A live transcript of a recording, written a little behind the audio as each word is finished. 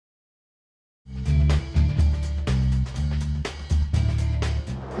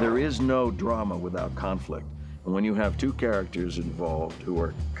is no drama without conflict. And when you have two characters involved who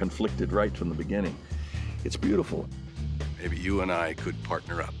are conflicted right from the beginning, it's beautiful. Maybe you and I could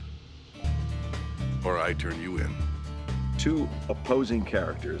partner up. Or I turn you in. Two opposing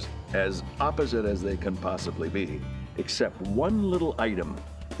characters, as opposite as they can possibly be, except one little item.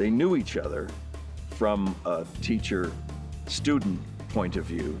 They knew each other from a teacher-student point of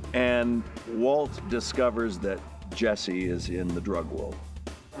view, and Walt discovers that Jesse is in the drug world.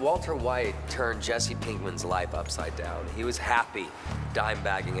 Walter White turned Jesse Pinkman's life upside down. He was happy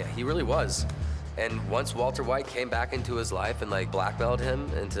dime-bagging it. He really was. And once Walter White came back into his life and like blackmailed him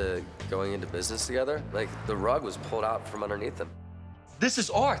into going into business together, like the rug was pulled out from underneath him. This is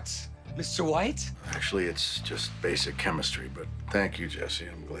art, Mr. White. Actually, it's just basic chemistry, but thank you, Jesse.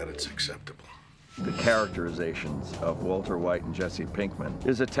 I'm glad it's acceptable. The characterizations of Walter White and Jesse Pinkman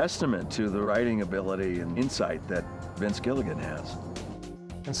is a testament to the writing ability and insight that Vince Gilligan has.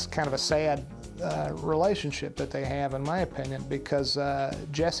 It's kind of a sad relationship that they have, in my opinion, because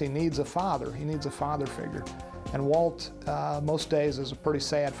Jesse needs a father. He needs a father figure. And Walt, most days, is a pretty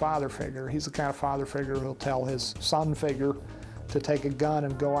sad father figure. He's the kind of father figure who'll tell his son figure to take a gun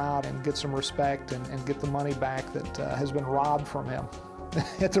and go out and get some respect and get the money back that has been robbed from him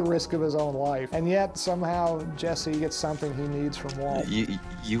at the risk of his own life. And yet, somehow, Jesse gets something he needs from Walt.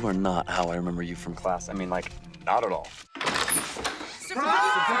 You are not how I remember you from class. I mean, like, not at all.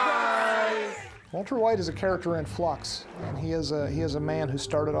 Surprise! Walter White is a character in flux, and he is a man who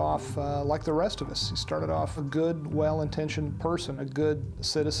started off like the rest of us. He started off a good, well-intentioned person, a good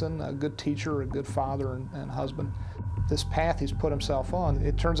citizen, a good teacher, a good father and husband. This path he's put himself on,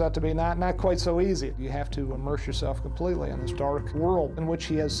 it turns out to be not quite so easy. You have to immerse yourself completely in this dark world in which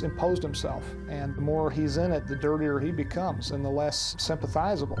he has imposed himself. And the more he's in it, the dirtier he becomes and the less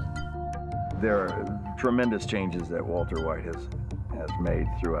sympathizable. There are tremendous changes that Walter White has made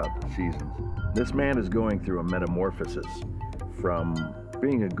throughout the seasons. This man is going through a metamorphosis from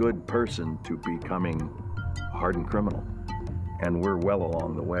being a good person to becoming a hardened criminal. And we're well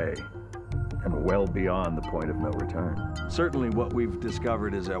along the way and well beyond the point of no return. Certainly what we've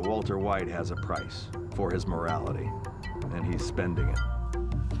discovered is that Walter White has a price for his morality, and he's spending it.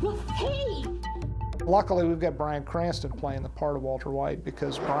 Hey! Luckily, we've got Bryan Cranston playing the part of Walter White,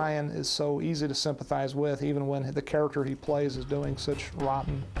 because Bryan is so easy to sympathize with, even when the character he plays is doing such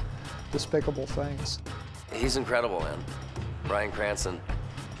rotten, despicable things. He's incredible, man. Bryan Cranston.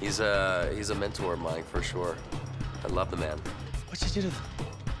 He's a mentor of mine for sure. I love the man. What'd you do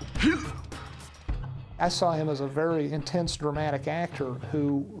to them? I saw him as a very intense, dramatic actor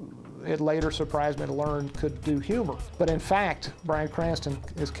who it later surprised me to learn could do humor. But in fact, Bryan Cranston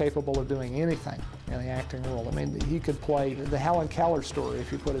is capable of doing anything in the acting world. I mean, he could play the Helen Keller story if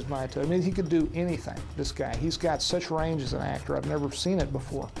he put his mind to it. I mean, he could do anything, this guy. He's got such range as an actor. I've never seen it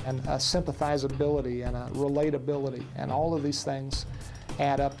before. And a sympathizability and a relatability, and all of these things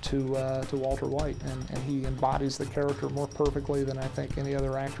add up to Walter White. And he embodies the character more perfectly than I think any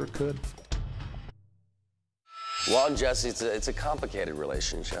other actor could. Walt and Jesse, it's a complicated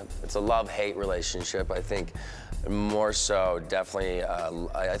relationship. It's a love-hate relationship. I think more so, definitely,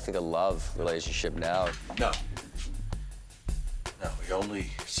 I think a love relationship now. No. No, we only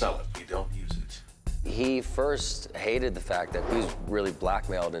sell it. We don't use it. He first hated the fact that he was really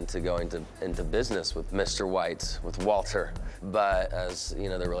blackmailed into going into business with Mr. White, with Walter. But as you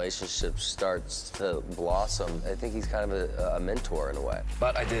know, the relationship starts to blossom, I think he's kind of a mentor in a way.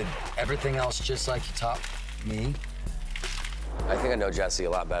 But I did everything else just like you taught me. I think I know Jesse a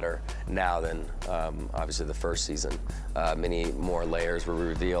lot better now than obviously the first season. Many more layers were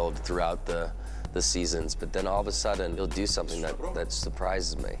revealed throughout the seasons, but then all of a sudden he'll do something that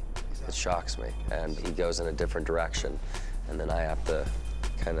surprises me, that shocks me, and he goes in a different direction, and then I have to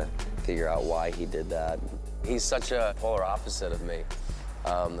kind of figure out why he did that. He's such a polar opposite of me.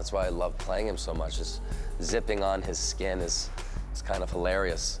 That's why I love playing him so much. Just zipping on his skin is kind of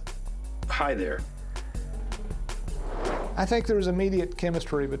hilarious. Hi there. I think there was immediate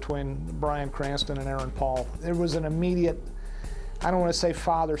chemistry between Bryan Cranston and Aaron Paul. There was an immediate, I don't want to say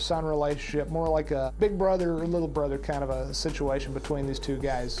father-son relationship, more like a big brother or little brother kind of a situation between these two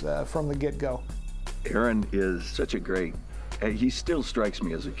guys from the get-go. Aaron is such a great, he still strikes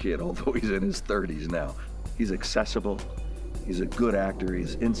me as a kid, although he's in his 30s now. He's accessible, he's a good actor,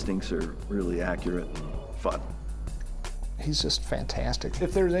 his instincts are really accurate and fun. He's just fantastic.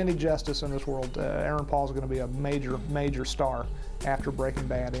 If there's any justice in this world, Aaron Paul's going to be a major, major star after Breaking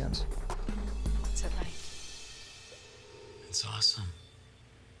Bad ends. What's it like? It's awesome.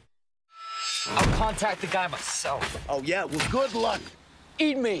 I'll contact the guy myself. Oh, yeah? Well, good luck.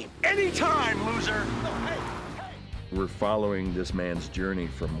 Eat me. Anytime, loser. We're following this man's journey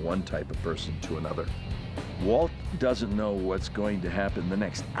from one type of person to another. Walt doesn't know what's going to happen the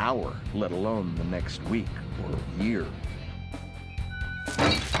next hour, let alone the next week or year.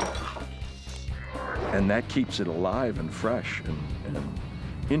 And that keeps it alive and fresh and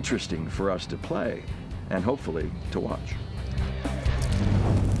interesting for us to play and hopefully to watch.